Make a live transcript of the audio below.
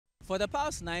For the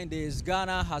past 9 days,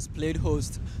 Ghana has played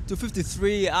host to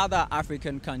 53 other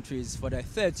African countries for the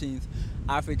 13th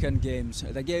African Games.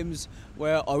 The Games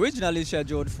were originally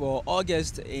scheduled for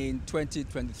August in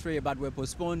 2023, but were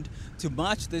postponed to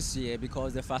March this year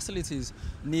because the facilities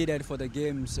needed for the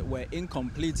Games were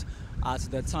incomplete at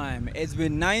the time. It's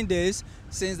been 9 days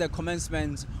since the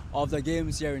commencement of the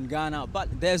Games here in Ghana, but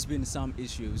there's been some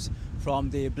issues, from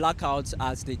the blackouts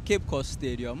at the Cape Coast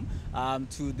Stadium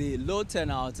to the low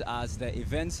turnout at the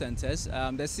event centers,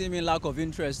 the seeming lack of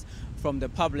interest from the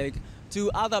public, to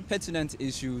other pertinent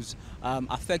issues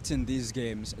affecting these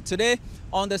games. Today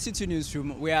on the Citi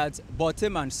Newsroom, we're at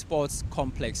Boteman Sports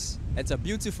Complex. It's a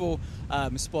beautiful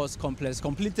sports complex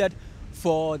completed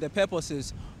for the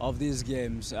purposes of these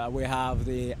games. We have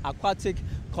the aquatic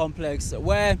complex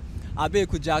where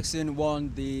Abeku Jackson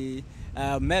won the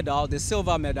medal, the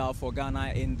silver medal for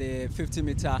Ghana in the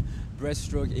 50-meter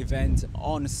breaststroke event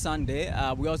on Sunday.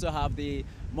 We also have the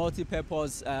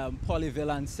multi-purpose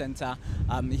polyvalent center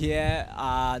here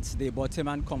at the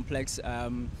Boteman complex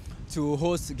to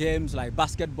host games like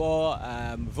basketball,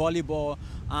 volleyball,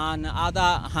 and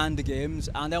other hand games.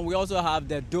 And then we also have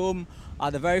the dome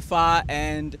at the very far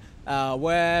end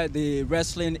where the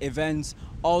wrestling events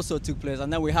also took place.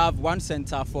 And then we have one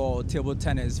center for table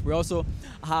tennis. We also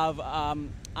have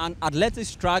an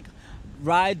athletics track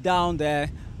right down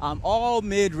there, all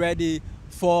made ready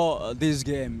for these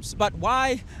games. But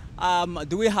why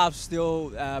do we have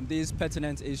still these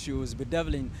pertinent issues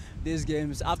bedeviling these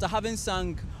games after having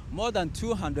sunk more than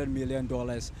 $200 million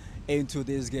into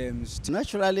these games?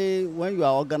 Naturally, when you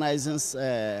are organizing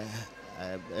such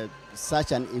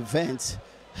an event,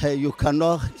 you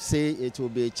cannot say it will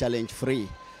be challenge-free.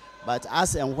 But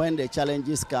as and when the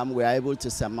challenges come, we are able to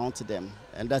surmount them.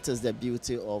 And that is the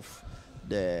beauty of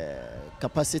the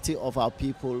capacity of our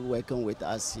people working with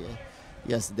us here.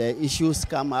 Yes, the issues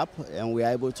come up and we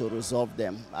are able to resolve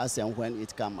them as and when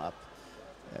it comes up.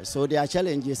 So there are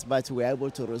challenges, but we are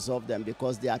able to resolve them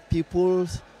because there are people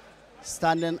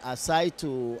standing aside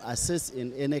to assist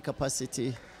in any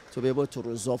capacity to be able to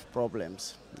resolve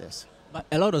problems. Yes. But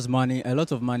a lot of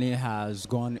money has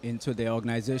gone into the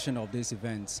organization of these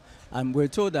events. And we're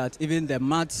told that even the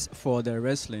mats for the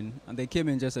wrestling, and they came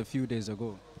in just a few days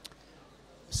ago.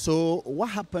 So what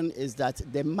happened is that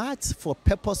the mats for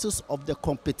purposes of the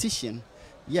competition,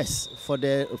 yes, for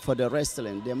the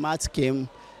wrestling, the mats came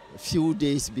a few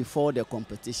days before the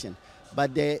competition.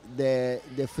 But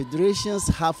the federations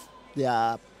have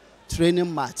their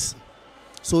training mats.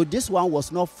 So this one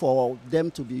was not for them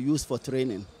to be used for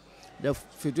training. The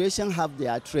federation have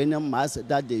their training mats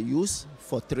that they use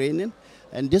for training,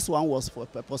 and this one was for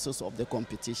purposes of the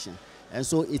competition. And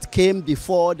so it came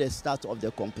before the start of the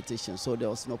competition, so there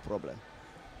was no problem.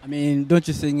 I mean, don't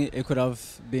you think it could have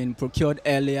been procured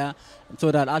earlier so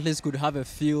that athletes could have a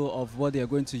feel of what they are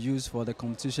going to use for the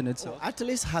competition itself?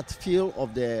 Athletes had feel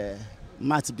of the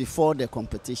match before the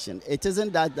competition. It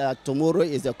isn't that tomorrow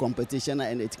is the competition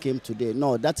and it came today.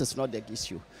 No, that is not the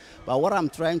issue. But what I'm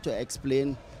trying to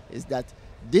explain is that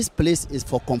this place is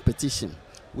for competition.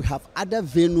 We have other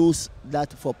venues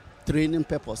that for training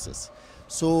purposes.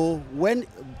 So when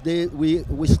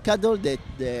we schedule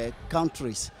the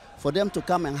countries for them to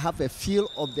come and have a feel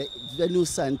of the venue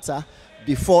center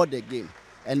before the game,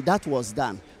 and that was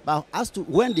done. But as to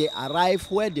when they arrive,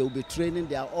 where they will be training,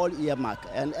 they are all earmarked,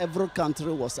 and every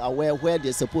country was aware where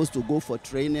they're supposed to go for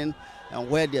training and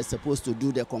where they're supposed to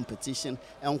do the competition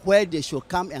and where they should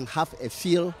come and have a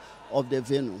feel of the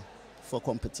venue for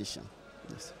competition.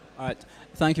 Yes. All right,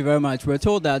 thank you very much. We're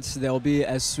told that there will be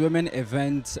a swimming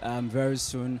event very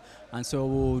soon, and so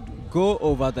we'll go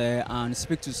over there and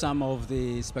speak to some of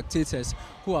the spectators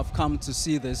who have come to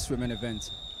see this swimming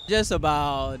event. Just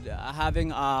about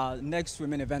having our next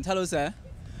swimming event. Hello, sir.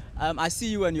 I see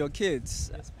you and your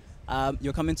kids. Yes.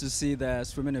 You're coming to see the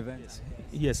swimming event?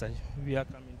 Yes, we are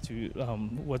coming to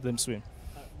watch them swim.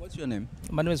 What's your name?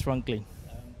 My name is Franklin.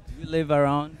 Do you live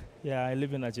around? Yeah, I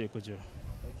live in Ajekojo. Okay.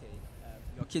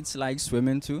 Your kids like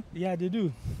swimming too? Yeah, they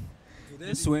do. Do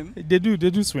they swim? They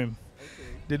do swim.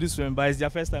 Okay. They do swim, but it's their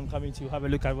first time coming to have a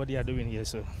look at what they are doing here,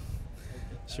 so okay.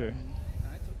 Sure. Can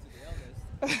I talk to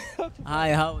the eldest?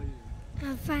 Hi, how are you?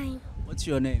 I'm fine. What's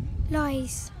your name?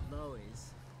 Lois.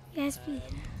 Lois. Yes, please.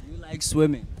 Do you like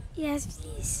swimming? Yes,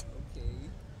 please. Okay.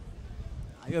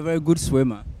 Are you a very good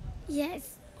swimmer?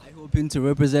 Yes. Are you hoping to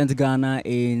represent Ghana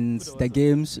in the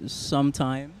games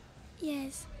sometime?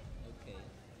 Yes. Okay.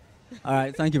 All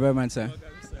right, thank you very much, sir.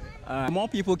 More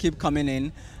people keep coming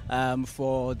in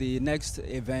for the next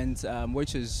event,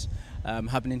 which is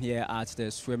happening here at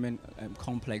the swimming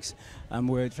complex.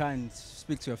 We're trying to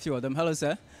speak to a few of them. Hello,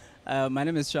 sir. My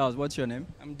name is Charles. What's your name?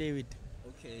 I'm David.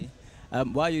 Okay.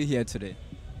 Why are you here today?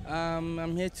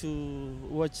 I'm here to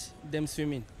watch them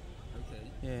swimming. Okay.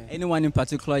 Yeah. Anyone in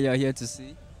particular you're here to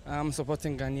see? I'm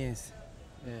supporting Ghanaians.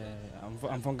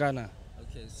 I'm from Ghana.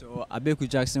 Okay, so Abeku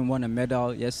Jackson won a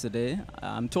medal yesterday.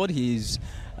 I'm told he's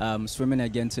swimming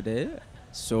again today.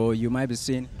 So you might be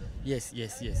seeing.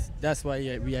 Yes. That's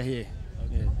why we are here.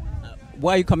 Yeah.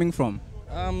 Where are you coming from?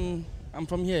 I'm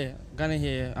from here, Ghana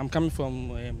here. I'm coming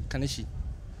from Kaneshi.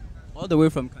 All the way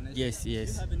from Canada? Yes. Do you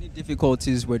have any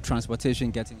difficulties with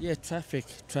transportation getting? Yeah, traffic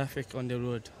on the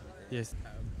road. Yes.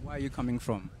 Where are you coming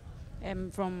from?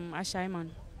 From Ashaiman.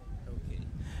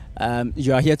 Okay.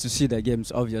 You are here to see the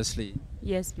games, obviously.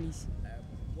 Yes, please.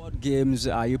 What games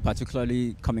are you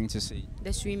particularly coming to see?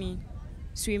 The swimming.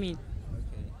 Okay.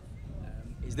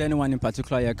 Is there anyone in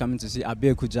particular you're coming to see?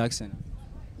 Abeku Jackson?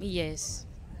 Yes.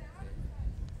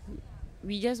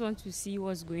 We just want to see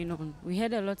what's going on. We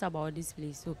heard a lot about this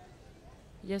place, so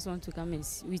we just want to come and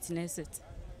witness it.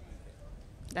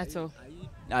 That's all.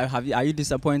 Are you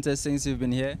disappointed since you've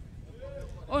been here?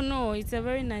 Oh no, it's a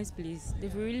very nice place.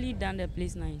 They've really done the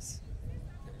place nice.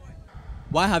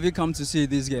 Why have you come to see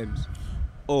these games?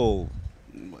 Oh,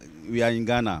 we are in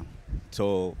Ghana.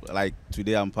 So, like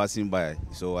today I'm passing by.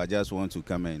 So I just want to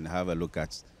come and have a look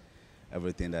at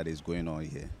everything that is going on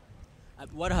here.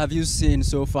 What have you seen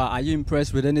so far? Are you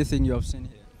impressed with anything you have seen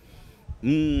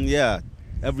here? Yeah,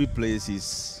 every place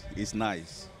is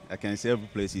nice. I can say every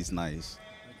place is nice.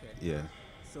 Okay. Yeah.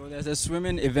 So there's a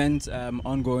swimming event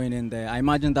ongoing in there. I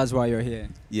imagine that's why you're here.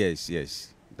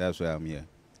 Yes. That's why I'm here.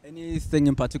 Anything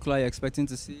in particular you're expecting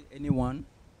to see? Anyone?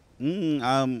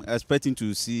 I'm expecting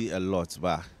to see a lot,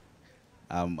 but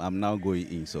I'm now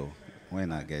going in, so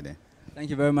when I get there. Thank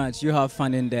you very much. You have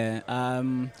fun in there.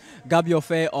 Gabi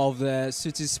Ofe of the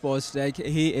Citi Sports Deck,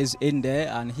 he is in there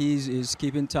and he is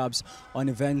keeping tabs on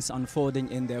events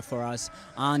unfolding in there for us.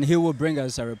 And he will bring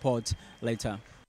us a report later.